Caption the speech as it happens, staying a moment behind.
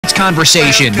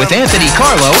Conversation with Anthony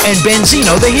Carlo and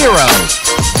Benzino the Hero.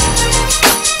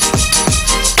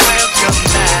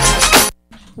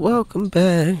 Welcome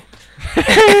back.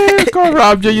 Go,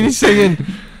 Rob Jiggity singing.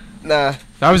 Nah.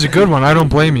 That was a good one. I don't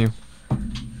blame you.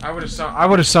 I would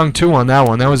have sung 2 on that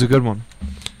one. That was a good one.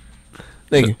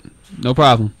 Thank you. No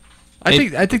problem.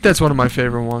 I think that's one of my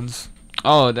favorite ones.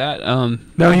 Oh, that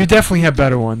No, you definitely have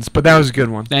better ones, but that was a good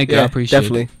one. Thank you. I appreciate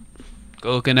definitely. it.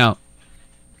 Go looking out.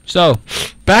 So,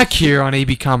 back here on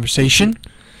AB Conversation.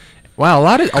 Wow,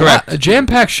 a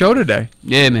jam-packed show today.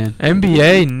 Yeah, man.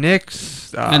 NBA,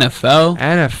 Knicks,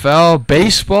 NFL,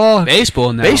 baseball.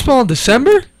 Baseball now. Baseball in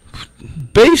December?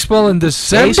 Baseball in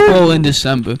December? Baseball in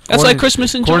December. That's like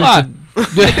Christmas in July.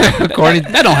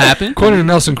 That don't happen. According to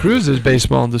Nelson Cruz, there's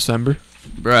baseball in December.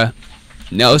 Bruh.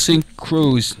 Nelson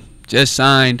Cruz just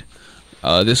signed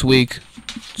this week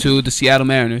to the Seattle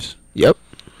Mariners. Yep.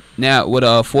 Now, with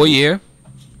a 4-year,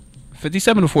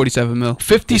 57 or 47 mil?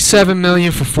 57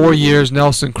 million for 4 years.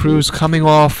 Nelson Cruz coming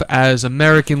off as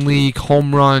American League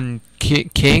home run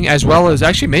king, as well as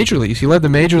actually major leagues. He led the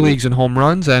major leagues in home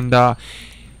runs. And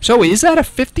so is that a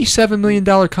 $57 million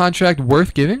contract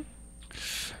worth giving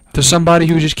to somebody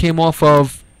who just came off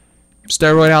of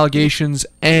steroid allegations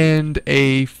and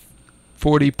a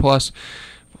 40-plus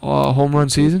home run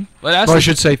season? Well, I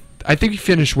should say, I think he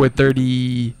finished with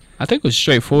 30. I think it was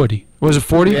straight 40. Was it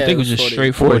 40? Yeah, I think it was just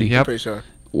straight 40. Yep. I'm pretty sure.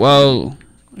 Well,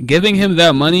 giving him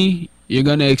that money, you're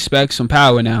going to expect some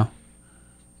power now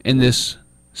in this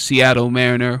Seattle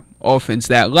Mariner offense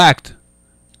that lacked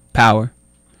power.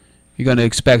 You're going to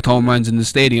expect home runs in the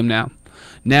stadium now.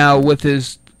 Now, with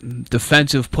his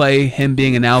defensive play, him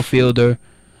being an outfielder,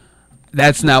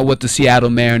 that's not what the Seattle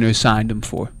Mariners signed him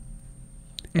for.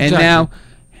 Exactly.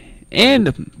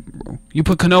 And you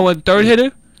put Cano at third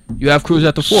hitter, you have Cruz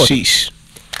at the fourth. Sheesh.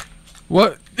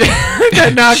 What?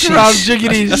 That knocked Rob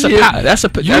Jiggity's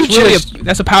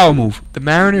That's a power move. The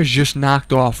Mariners just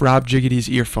knocked off Rob Jiggity's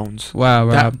earphones. Wow,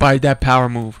 Rob. By that power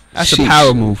move. That's a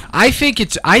power move. I think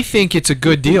it's a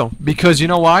good deal because you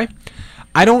know why?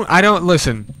 I don't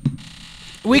listen.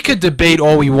 We could debate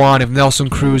all we want if Nelson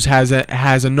Cruz has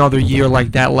another year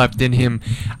like that left in him.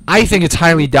 I think it's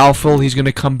highly doubtful he's going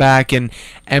to come back and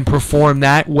perform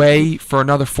that way for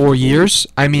another 4 years.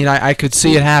 I mean, I could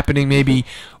see it happening maybe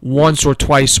once or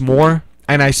twice more,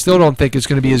 and I still don't think it's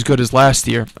going to be as good as last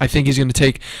year. I think he's going to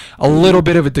take a little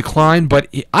bit of a decline, but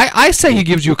I say he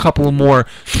gives you a couple of more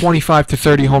 25 to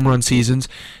 30 home run seasons.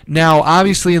 Now,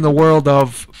 obviously, in the world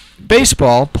of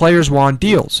baseball, players want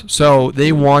deals, so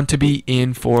they want to be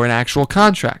in for an actual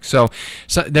contract. So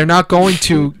they're not going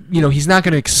to, he's not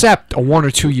going to accept a 1 or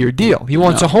 2 year deal. He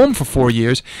wants a home for 4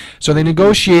 years, so they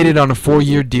negotiated on a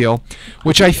 4-year deal,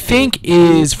 which I think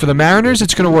is, for the Mariners,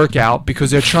 it's going to work out because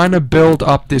they're trying to build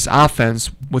up this offense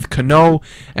with Cano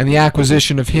and the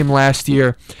acquisition of him last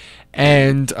year,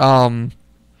 and a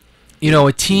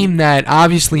team that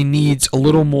obviously needs a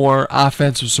little more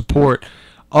offensive support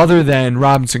other than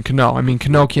Robinson Cano. I mean,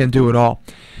 Cano can't do it all.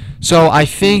 So I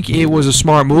think it was a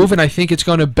smart move, and I think it's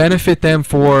going to benefit them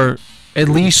for at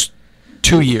least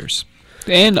 2 years.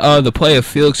 And the play of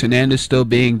Felix Hernandez still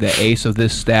being the ace of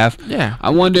this staff. Yeah. I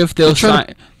wonder if they'll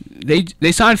sign.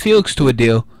 They signed Felix to a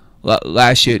deal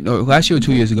last year or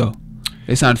 2 years ago.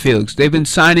 They signed Felix. They've been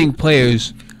signing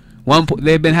players.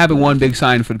 They've been having one big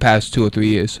sign for the past 2 or 3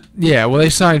 years. Yeah, well, they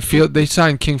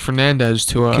signed King Fernandez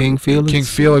to King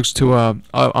Felix to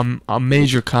a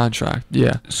major contract.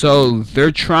 Yeah. So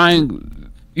they're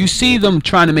trying. You see them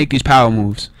trying to make these power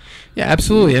moves. Yeah,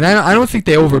 absolutely, and I don't think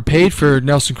they overpaid for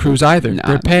Nelson Cruz either. Nah.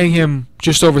 They're paying him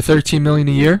just over $13 million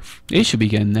a year. They should be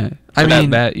getting that.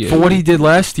 For what he did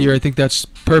last year, I think that's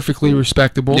perfectly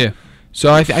respectable. Yeah.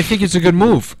 So I think it's a good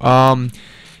move. I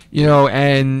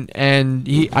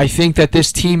think that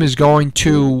this team is going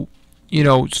to,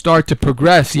 start to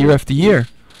progress year after year,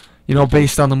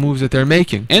 based on the moves that they're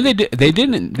making. And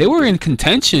they were in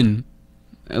contention.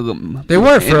 They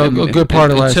were for a good part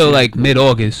of last year. Until like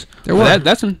mid-August. They were.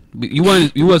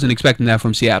 You wasn't expecting that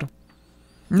from Seattle.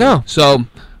 No. So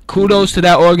kudos to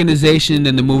that organization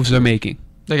and the moves they're making.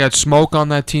 They got Smoke on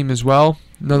that team as well.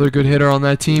 Another good hitter on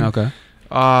that team. Okay.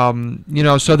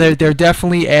 So they're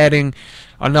definitely adding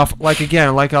enough.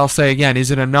 Like I'll say again,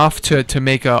 is it enough to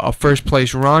make a first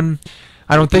place run?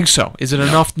 I don't think so. Is it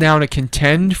enough now to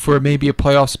contend for maybe a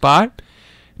playoff spot?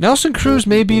 Nelson Cruz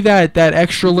may be that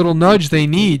extra little nudge they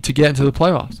need to get into the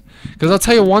playoffs. Because I'll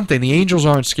tell you one thing, the Angels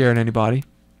aren't scaring anybody.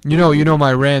 You know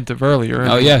my rant of earlier.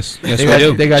 Oh yes, we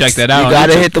do. Check that out. You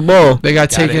gotta hit the ball. They got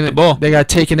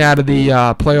taken out of the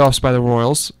playoffs by the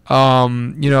Royals.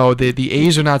 The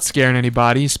A's are not scaring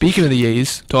anybody. Speaking of the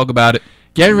A's, talk about it.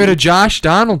 Getting rid of Josh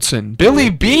Donaldson. Billy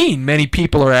Bean, many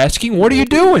people are asking, what are you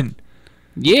doing?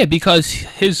 Yeah, because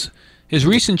his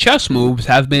recent chess moves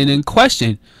have been in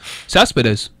question.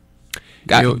 Cespedes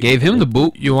gave him the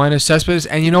boot. Yoenis Cespedes,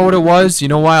 and you know what it was? You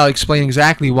know why? I'll explain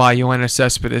exactly why Yoenis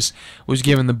Cespedes was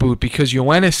given the boot. Because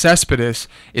Yoenis Cespedes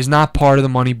is not part of the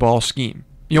Moneyball scheme.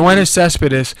 Yoenis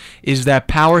Cespedes is that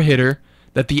power hitter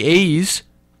that the A's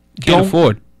Can't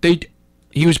afford.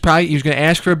 He was going to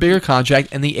ask for a bigger contract,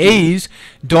 and the A's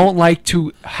don't like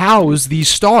to house these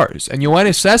stars. And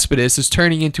Yoenis Cespedes is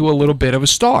turning into a little bit of a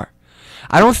star.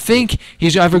 I don't think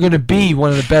he's ever going to be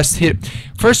one of the best hitters.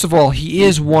 First of all, he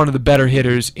is one of the better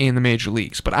hitters in the major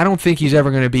leagues, but I don't think he's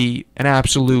ever going to be an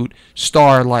absolute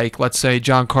star like, let's say,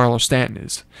 Carlo Stanton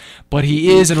is. But he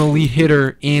is an elite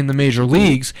hitter in the major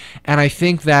leagues, and I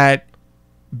think that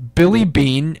Billy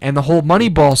Bean and the whole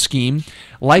Moneyball scheme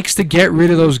likes to get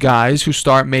rid of those guys who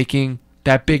start making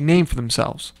that big name for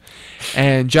themselves.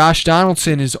 And Josh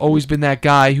Donaldson has always been that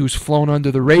guy who's flown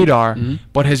under the radar,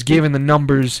 but has given the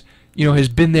numbers, has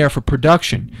been there for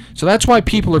production. So that's why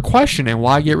people are questioning,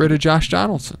 why get rid of Josh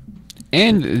Donaldson?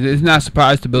 And it's not a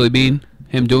surprise to Billy Bean,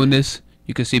 him doing this.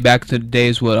 You can see back to the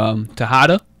days with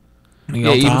Tejada.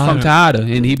 Yeah, even from Tejada,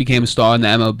 and he became a star in the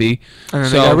MLB. And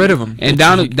then they got rid of him. And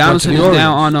Donaldson is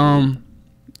now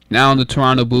on the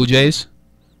Toronto Blue Jays.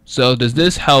 So does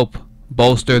this help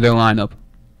bolster their lineup?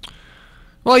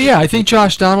 Well, yeah, I think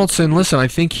Josh Donaldson. Listen, I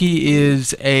think he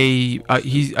is I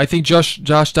think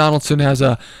Josh Donaldson has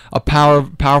a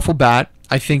powerful bat.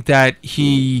 I think that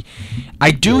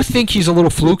I do think he's a little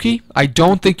fluky. I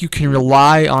don't think you can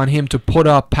rely on him to put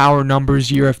up power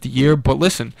numbers year after year. But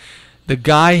listen, the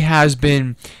guy has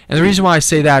been, and the reason why I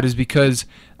say that is because,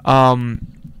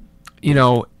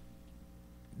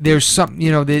 there's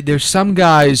some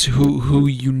guys who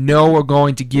are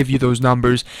going to give you those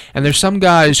numbers, and there's some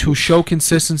guys who show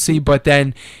consistency, but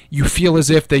then you feel as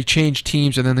if they change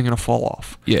teams and then they're going to fall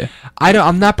off. Yeah,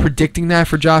 I'm not predicting that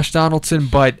for Josh Donaldson,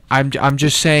 but I'm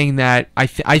just saying that I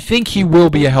think he will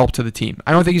be a help to the team.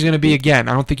 I don't think he's going to be I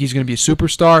don't think he's going to be a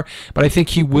superstar, but I think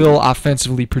he will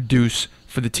offensively produce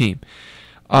for the team.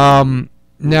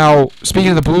 Now, speaking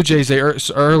of the Blue Jays,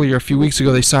 earlier, a few weeks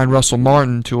ago, they signed Russell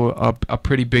Martin to a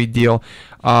pretty big deal.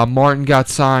 Martin got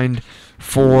signed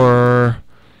for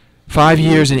 5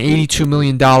 years and $82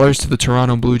 million to the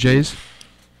Toronto Blue Jays.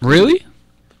 Really?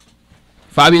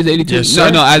 5 years, 82? Yes,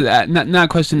 sir. No, I not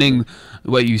questioning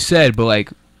what you said, but like,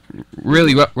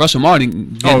 really, Russell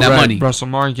Martin getting that money. Russell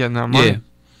Martin getting that money. Yeah.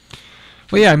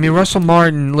 Well, yeah, I mean, Russell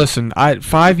Martin, listen,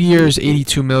 5 years,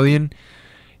 $82 million.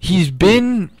 He's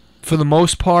been, for the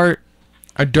most part,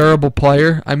 a durable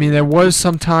player. I mean, there was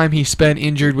some time he spent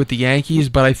injured with the Yankees,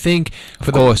 but I think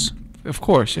of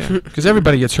course, yeah, because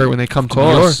everybody gets hurt when they come to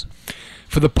New York.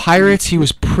 For the Pirates, he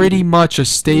was pretty much a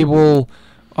stable.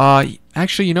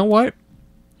 Actually, you know what?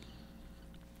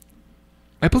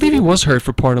 I believe he was hurt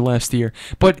for part of last year.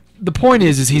 But the point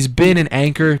is he's been an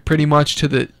anchor pretty much for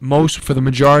the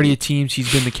majority of teams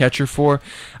he's been the catcher for.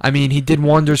 I mean, he did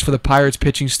wonders for the Pirates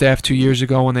pitching staff 2 years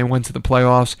ago when they went to the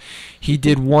playoffs. He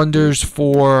did wonders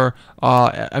for,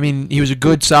 he was a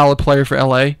good, solid player for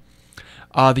L.A.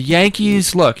 The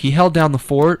Yankees, look, he held down the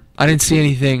fort. I didn't see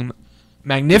anything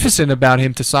magnificent about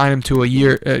him to sign him to a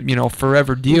year,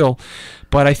 forever deal.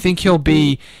 But I think he'll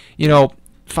be,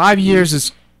 5 years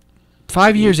is...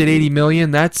 5 years at $80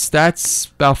 million, that's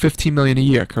about $15 million a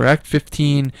year, correct?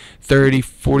 15, 30,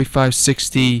 45,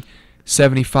 60,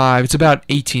 75. It's about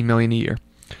 $18 million a year.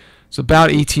 So about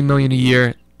 $18 million a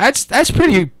year. That's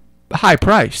pretty high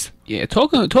price. Yeah,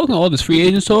 talking all this free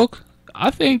agents talk, I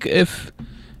think if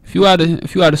you had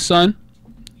a son,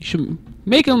 you should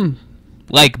make him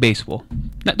like baseball.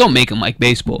 Don't make him like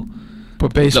baseball.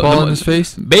 Put baseball in his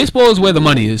face? Baseball is where the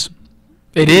money is.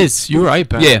 It is. You're right,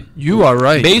 Ben. Yeah. You are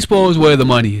right. Baseball is where the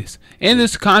money is. And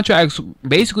this contract's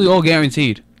basically all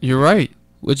guaranteed. You're right.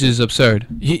 Which is absurd.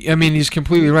 He's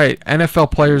completely right.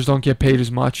 NFL players don't get paid as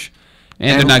much.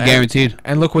 And they're not guaranteed.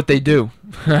 And look what they do.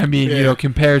 I mean,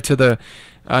 compared to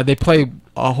they play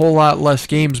a whole lot less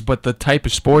games, but the type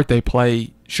of sport they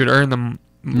play should earn them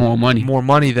more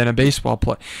money than a baseball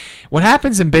play. What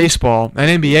happens in baseball,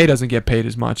 and NBA doesn't get paid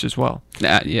as much as well.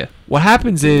 Yeah. What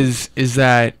happens is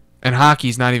that, and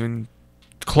hockey's not even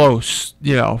close,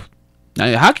 Now,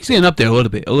 hockey's getting up there a little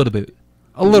bit.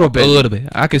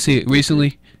 I can see it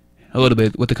recently, a little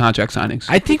bit with the contract signings.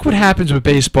 I think what happens with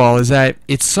baseball is that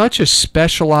it's such a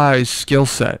specialized skill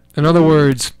set. In other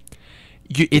words,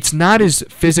 it's not as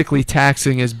physically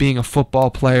taxing as being a football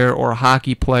player or a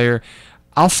hockey player.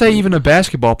 I'll say even a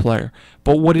basketball player.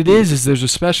 But what it is there's a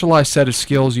specialized set of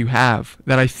skills you have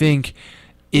that I think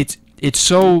it's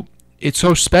so it's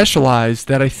so specialized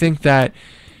that I think that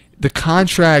the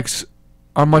contracts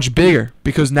are much bigger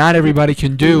because not everybody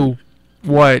can do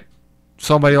what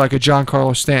somebody like a John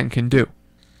Carlos Stanton can do.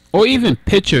 Or even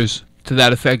pitchers to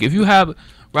that effect. If you have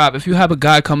a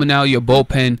guy coming out of your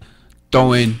bullpen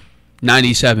throwing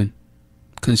 97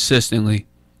 consistently,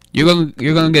 you're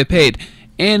gonna get paid.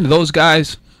 And those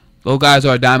guys are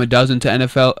a dime a dozen to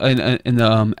NFL in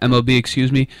the MLB,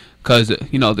 excuse me, because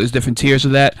you know there's different tiers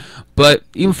of that. But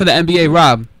even for the NBA,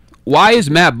 Rob, why is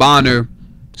Matt Bonner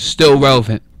still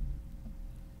relevant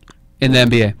in the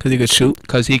NBA? Because he could shoot.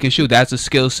 Because he can shoot. That's a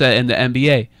skill set in the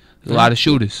NBA. There's a lot of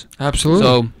shooters. Absolutely.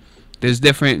 So there's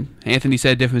different. Anthony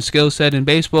said different skill set in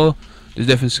baseball. There's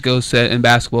different skill set in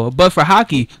basketball. But for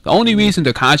hockey, the only reason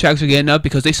their contracts are getting up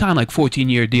because they sign like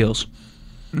 14-year deals.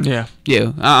 Yeah.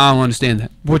 Yeah, I don't understand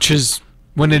that. Which is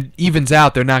when it evens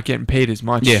out, they're not getting paid as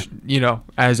much. Yeah. You know,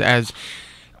 as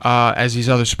these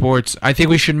other sports. I think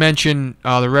we should mention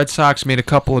the Red Sox made a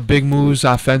couple of big moves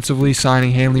offensively,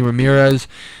 signing Hanley Ramirez,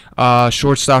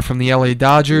 shortstop from the LA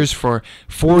Dodgers, for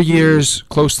 4 years,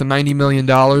 close to $90 million.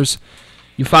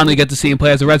 You finally get to see him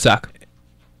play as a Red Sox.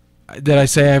 Did I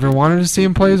say I ever wanted to see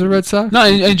him play as a Red Sox? No,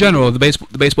 in general, the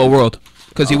baseball world,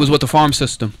 because he was with the farm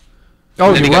system.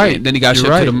 Oh, Then you're he got- right. Then he got You're shipped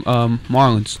right. to the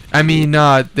Marlins. I mean,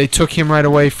 they took him right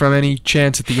away from any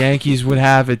chance that the Yankees would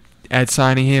have at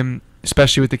signing him,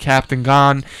 especially with the captain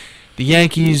gone. The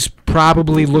Yankees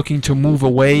probably looking to move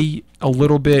away a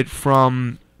little bit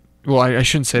from. Well, I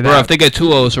shouldn't say that. Bro, if they get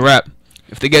 2-0, it's a wrap.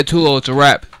 If they get 2-0, it's a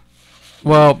wrap.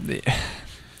 Well,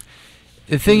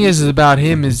 the thing is about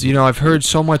him is, you know, I've heard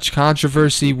so much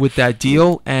controversy with that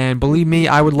deal, and believe me,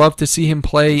 I would love to see him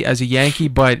play as a Yankee,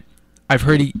 but I've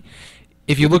heard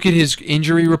if you look at his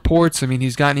injury reports, I mean,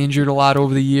 he's gotten injured a lot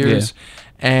over the years,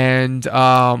 and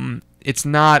it's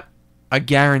not a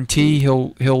guarantee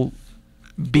he'll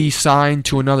be signed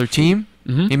to another team.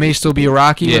 Mm-hmm. He may still be a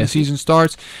Rocky when Yeah. the season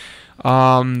starts.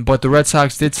 But the Red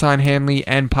Sox did sign Hanley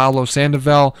and Pablo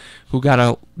Sandoval, who got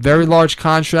a very large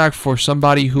contract for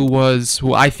somebody who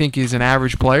I think is an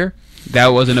average player. That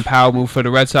wasn't a power move for the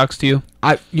Red Sox to you?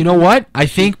 You know what? I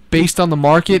think based on the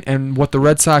market and what the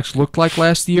Red Sox looked like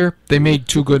last year, they made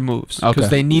two good moves because Okay.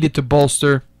 they needed to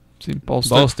bolster. See,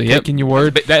 bolster. Bolster, yep. Taking your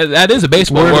word. That is a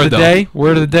baseball Word word, of the though. day.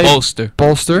 Word of the day. Bolster.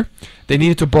 Bolster. They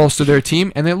needed to bolster their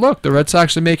team, and the Red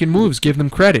Sox are making moves. Give them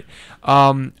credit.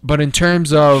 But in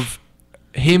terms of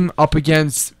him up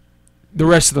against the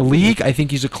rest of the league, I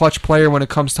think he's a clutch player when it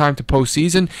comes time to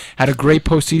postseason. Had a great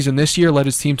postseason this year, led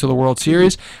his team to the World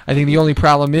Series. I think the only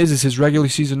problem is his regular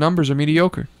season numbers are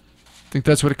mediocre. I think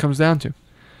that's what it comes down to.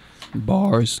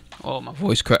 Bars. Oh, my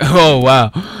voice cracked. Oh,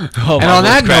 wow. Oh, And on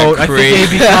that note, I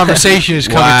think AB conversation is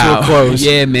coming to a close.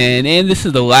 Yeah, man. And this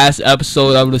is the last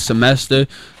episode of the semester,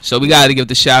 so we got to give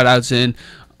the shout-outs in.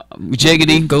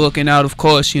 Jiggity, go looking out, of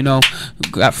course, you know.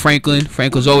 Got Franklin.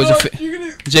 Franklin's always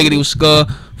Jiggity was Skull.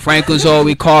 Franklin's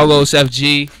always Carlos,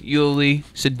 FG, Yuli,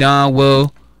 Saddam,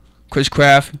 Will, Chris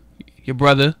Kraft, your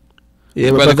brother.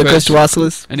 Yeah, my Brother brother Chris. Chris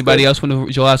Wassilis. Anybody else from the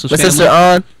Jolassos My family? sister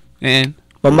Ann. And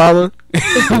My mama.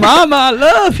 Mama, I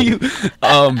love you.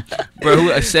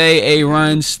 Bro, say A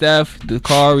Run, Steph,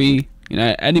 Dakari, you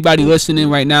know, anybody listening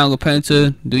right now,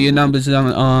 LaPenta, do your numbers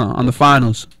on the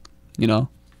finals. You know,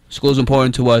 school's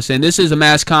important to us, and this is a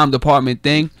mass comm department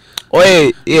thing.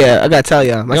 Wait, yeah, I gotta tell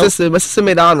y'all. My Yo. sister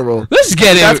made the honor roll. Let's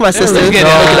get it. That's my sister. Let's get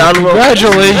Make it it. honor roll.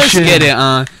 Congratulations. Let's get it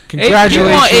on. Congratulations.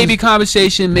 People on AB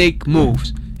Conversation make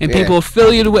moves, and Yeah. people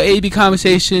affiliated with AB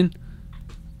Conversation.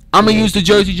 I'm gonna use the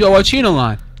Jersey Joe Archino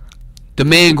line.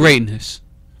 Demand greatness.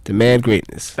 Demand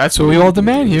greatness. That's what we all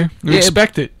demand here. We Yeah.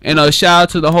 expect it. And a shout out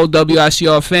to the whole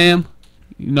WICR fam.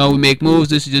 You know, we make moves.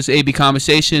 This is just AB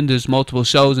Conversation. There's multiple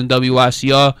shows in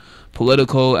WICR.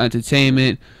 Political,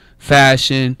 entertainment,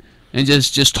 fashion, and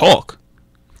just talk.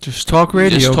 Just talk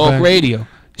radio. Just talk man. radio.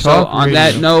 So Talk on that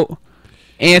radio. note,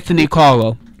 Anthony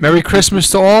Carlo. Merry Christmas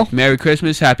to all. Merry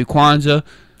Christmas, Happy Kwanzaa,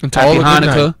 And to Happy all a good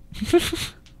Hanukkah.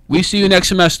 night. We see you next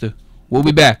semester. We'll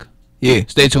be back. Yeah.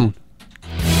 Stay tuned.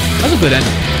 That's a good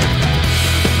ending.